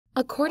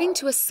According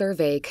to a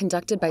survey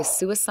conducted by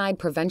Suicide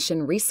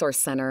Prevention Resource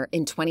Center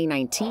in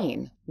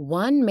 2019,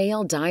 one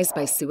male dies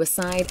by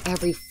suicide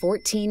every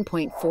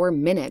 14.4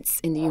 minutes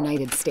in the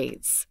United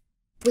States.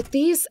 With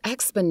these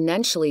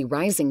exponentially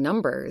rising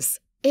numbers,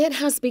 it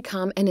has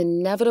become an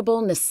inevitable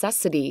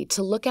necessity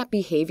to look at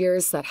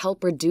behaviors that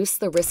help reduce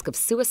the risk of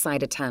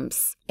suicide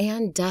attempts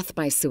and death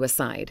by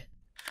suicide.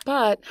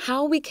 But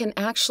how we can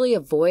actually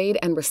avoid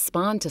and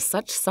respond to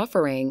such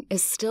suffering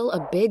is still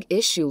a big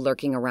issue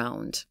lurking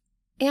around.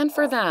 And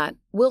for that,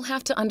 we'll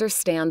have to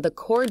understand the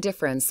core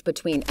difference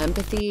between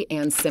empathy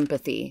and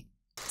sympathy.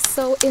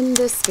 So in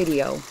this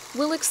video,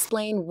 we'll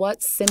explain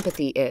what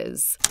sympathy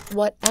is,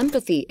 what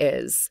empathy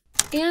is,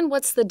 and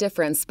what's the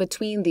difference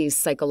between these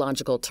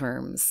psychological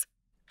terms.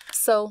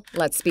 So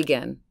let's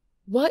begin.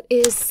 What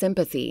is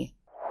sympathy?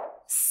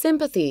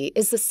 Sympathy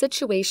is the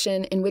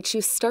situation in which you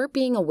start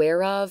being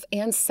aware of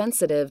and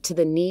sensitive to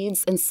the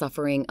needs and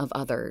suffering of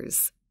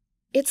others.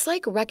 It's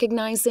like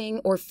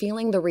recognizing or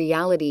feeling the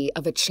reality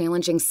of a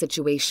challenging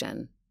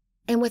situation.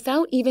 And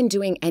without even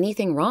doing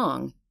anything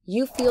wrong,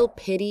 you feel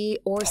pity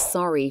or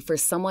sorry for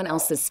someone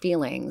else's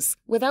feelings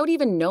without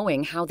even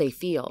knowing how they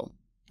feel.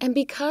 And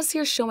because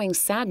you're showing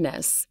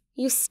sadness,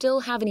 you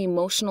still have an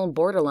emotional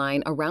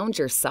borderline around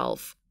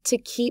yourself to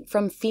keep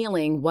from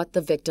feeling what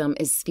the victim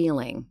is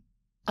feeling.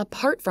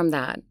 Apart from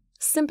that,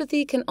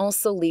 sympathy can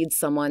also lead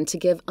someone to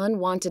give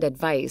unwanted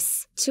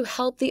advice to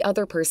help the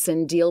other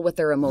person deal with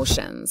their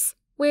emotions,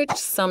 which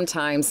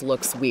sometimes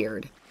looks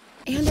weird.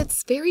 And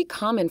it's very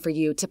common for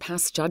you to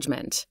pass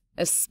judgment,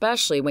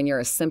 especially when you're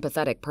a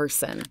sympathetic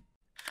person.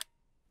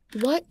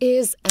 What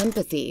is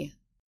empathy?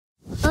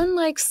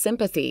 Unlike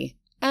sympathy,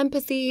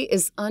 empathy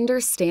is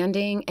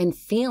understanding and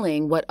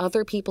feeling what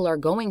other people are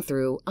going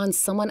through on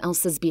someone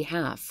else's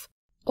behalf.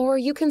 Or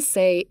you can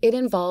say it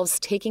involves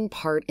taking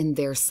part in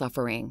their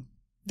suffering.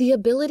 The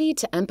ability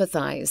to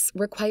empathize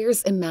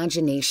requires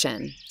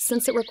imagination,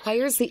 since it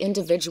requires the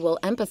individual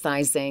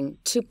empathizing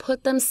to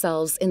put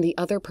themselves in the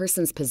other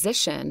person's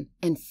position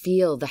and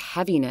feel the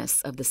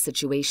heaviness of the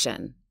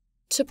situation.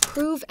 To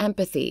prove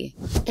empathy,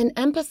 an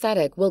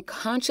empathetic will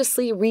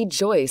consciously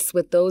rejoice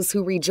with those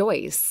who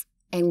rejoice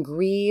and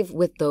grieve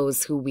with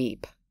those who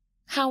weep.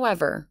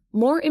 However,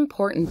 more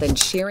important than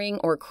cheering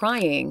or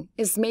crying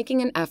is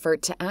making an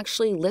effort to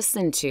actually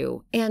listen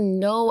to and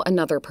know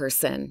another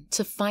person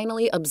to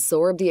finally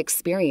absorb the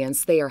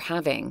experience they are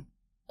having.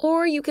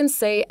 Or you can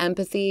say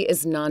empathy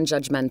is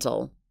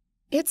non-judgmental.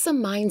 It's a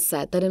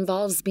mindset that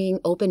involves being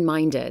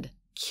open-minded,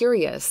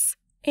 curious,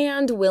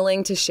 and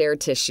willing to share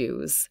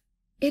tissues.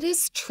 It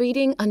is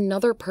treating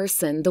another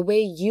person the way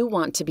you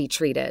want to be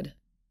treated.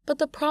 But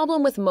the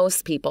problem with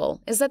most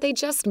people is that they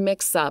just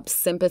mix up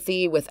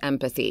sympathy with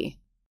empathy.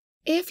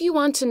 If you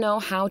want to know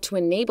how to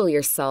enable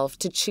yourself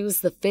to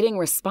choose the fitting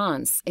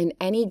response in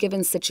any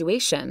given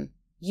situation,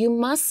 you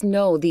must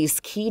know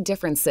these key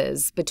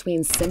differences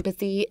between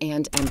sympathy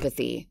and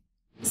empathy.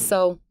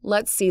 So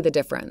let's see the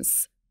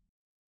difference.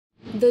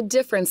 The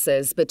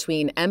differences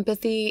between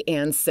empathy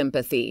and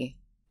sympathy.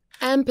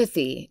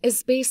 Empathy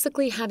is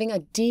basically having a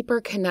deeper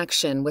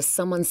connection with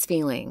someone's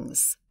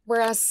feelings,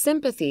 whereas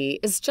sympathy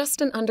is just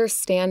an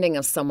understanding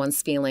of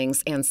someone's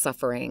feelings and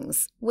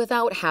sufferings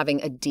without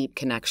having a deep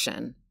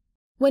connection.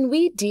 When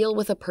we deal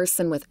with a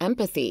person with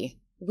empathy,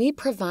 we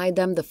provide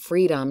them the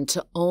freedom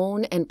to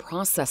own and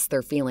process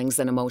their feelings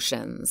and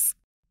emotions.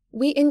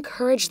 We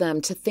encourage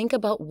them to think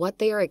about what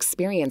they are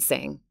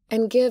experiencing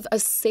and give a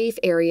safe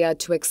area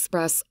to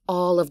express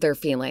all of their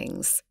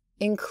feelings,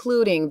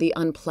 including the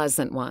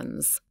unpleasant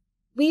ones.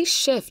 We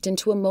shift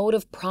into a mode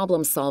of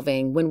problem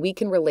solving when we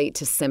can relate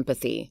to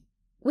sympathy.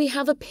 We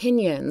have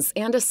opinions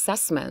and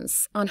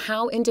assessments on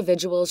how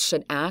individuals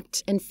should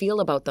act and feel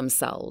about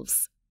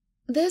themselves.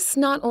 This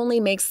not only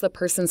makes the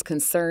person's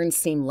concerns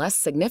seem less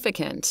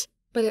significant,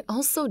 but it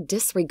also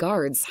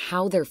disregards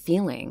how they're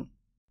feeling.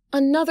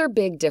 Another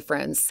big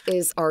difference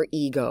is our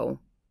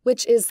ego,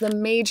 which is the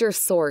major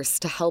source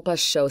to help us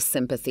show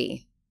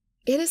sympathy.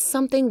 It is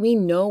something we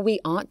know we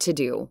ought to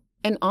do,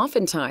 and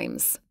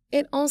oftentimes,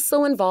 it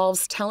also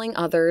involves telling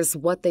others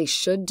what they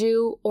should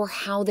do or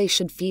how they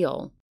should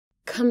feel.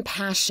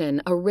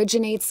 Compassion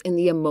originates in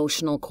the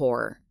emotional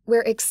core,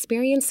 where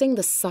experiencing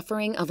the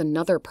suffering of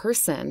another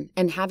person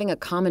and having a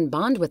common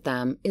bond with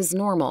them is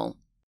normal.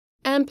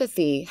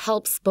 Empathy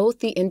helps both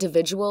the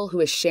individual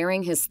who is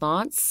sharing his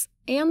thoughts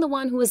and the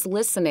one who is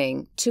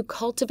listening to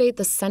cultivate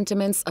the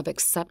sentiments of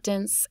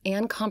acceptance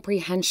and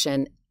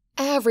comprehension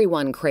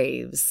everyone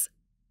craves.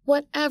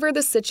 Whatever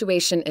the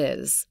situation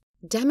is,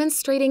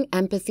 demonstrating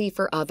empathy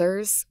for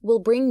others will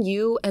bring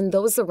you and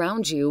those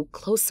around you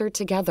closer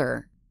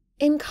together.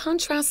 In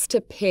contrast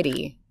to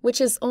pity,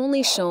 which is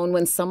only shown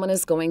when someone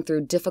is going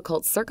through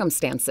difficult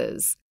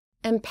circumstances,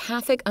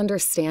 empathic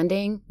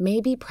understanding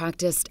may be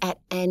practiced at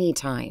any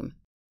time.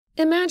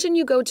 Imagine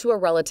you go to a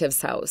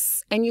relative's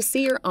house and you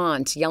see your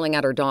aunt yelling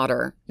at her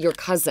daughter, your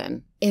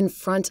cousin, in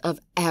front of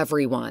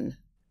everyone.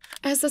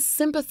 As a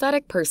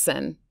sympathetic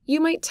person, you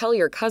might tell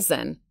your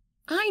cousin,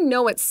 "I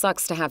know it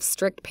sucks to have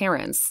strict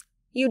parents.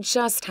 You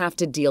just have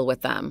to deal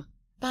with them."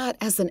 But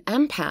as an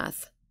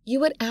empath, You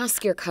would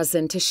ask your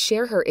cousin to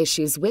share her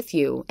issues with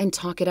you and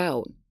talk it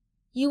out.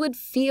 You would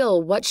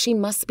feel what she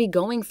must be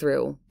going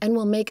through and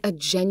will make a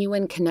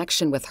genuine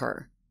connection with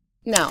her.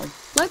 Now,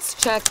 let's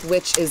check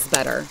which is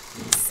better,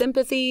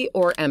 sympathy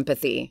or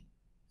empathy.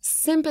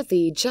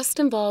 Sympathy just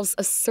involves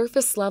a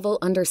surface-level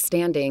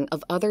understanding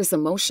of others'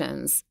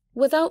 emotions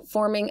without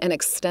forming an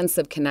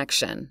extensive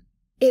connection.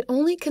 It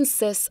only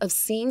consists of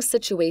seeing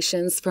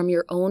situations from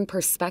your own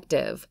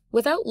perspective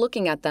without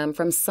looking at them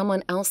from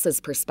someone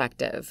else's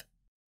perspective.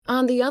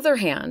 On the other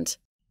hand,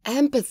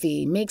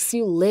 empathy makes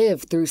you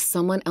live through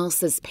someone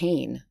else's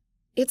pain.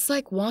 It's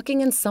like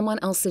walking in someone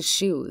else's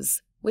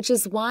shoes, which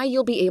is why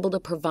you'll be able to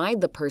provide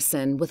the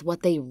person with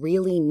what they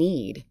really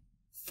need.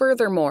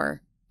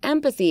 Furthermore,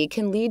 empathy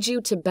can lead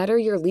you to better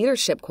your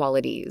leadership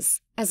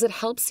qualities, as it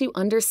helps you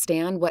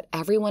understand what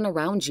everyone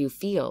around you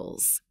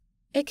feels.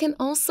 It can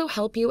also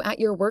help you at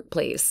your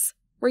workplace,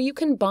 where you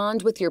can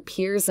bond with your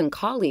peers and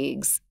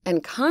colleagues,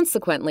 and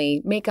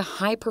consequently make a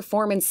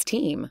high-performance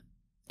team.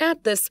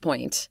 At this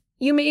point,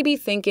 you may be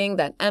thinking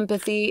that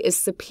empathy is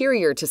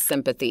superior to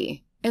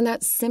sympathy, and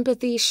that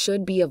sympathy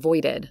should be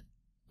avoided.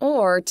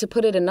 Or, to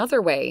put it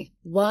another way,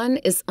 one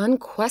is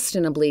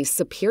unquestionably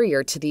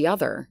superior to the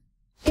other.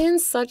 In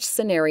such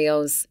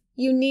scenarios,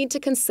 you need to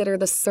consider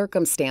the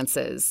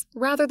circumstances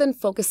rather than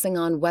focusing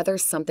on whether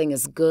something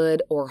is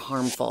good or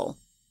harmful.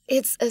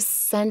 It's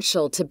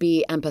essential to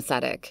be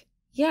empathetic,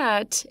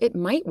 yet it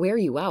might wear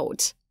you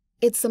out.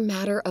 It's a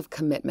matter of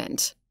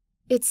commitment.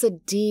 It's a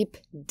deep,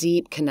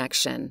 deep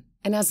connection,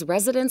 and as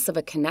residents of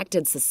a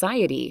connected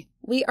society,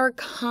 we are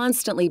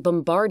constantly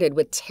bombarded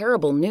with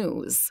terrible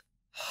news,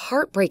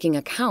 heartbreaking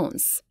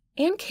accounts,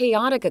 and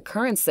chaotic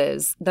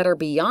occurrences that are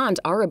beyond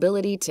our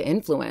ability to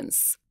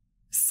influence.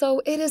 So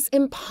it is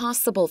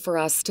impossible for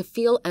us to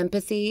feel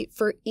empathy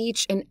for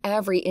each and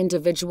every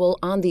individual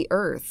on the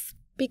earth,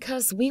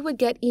 because we would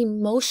get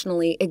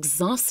emotionally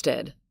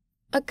exhausted.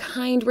 A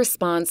kind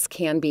response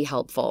can be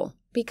helpful,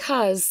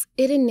 because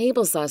it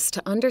enables us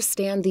to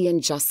understand the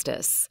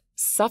injustice,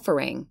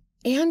 suffering,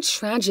 and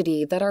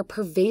tragedy that are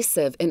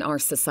pervasive in our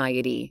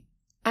society,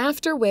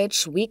 after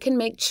which we can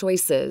make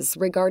choices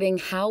regarding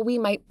how we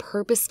might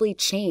purposefully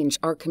change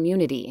our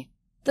community.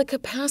 The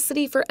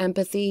capacity for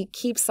empathy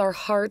keeps our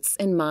hearts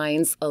and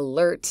minds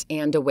alert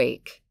and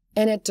awake,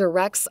 and it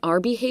directs our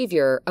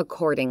behavior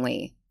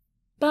accordingly.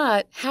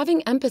 But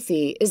having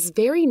empathy is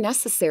very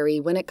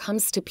necessary when it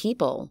comes to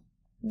people.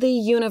 The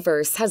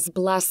universe has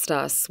blessed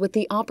us with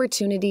the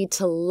opportunity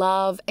to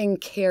love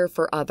and care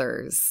for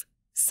others,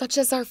 such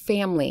as our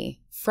family,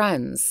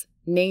 friends,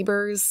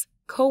 neighbors,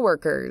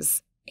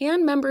 coworkers,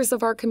 and members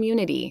of our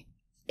community.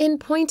 In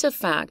point of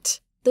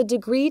fact, the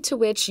degree to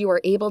which you are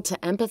able to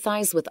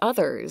empathize with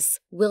others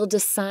will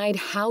decide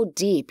how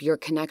deep your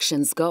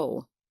connections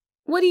go.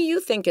 What do you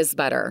think is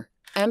better,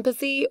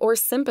 empathy or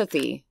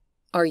sympathy?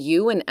 Are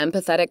you an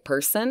empathetic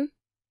person?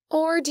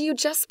 Or do you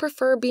just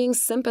prefer being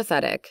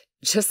sympathetic,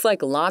 just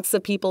like lots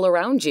of people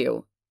around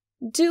you?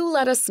 Do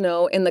let us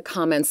know in the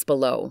comments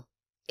below.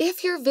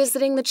 If you're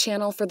visiting the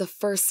channel for the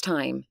first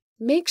time,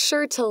 make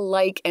sure to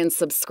like and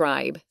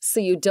subscribe so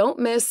you don't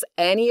miss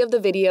any of the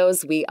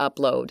videos we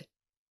upload.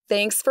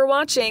 Thanks for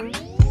watching!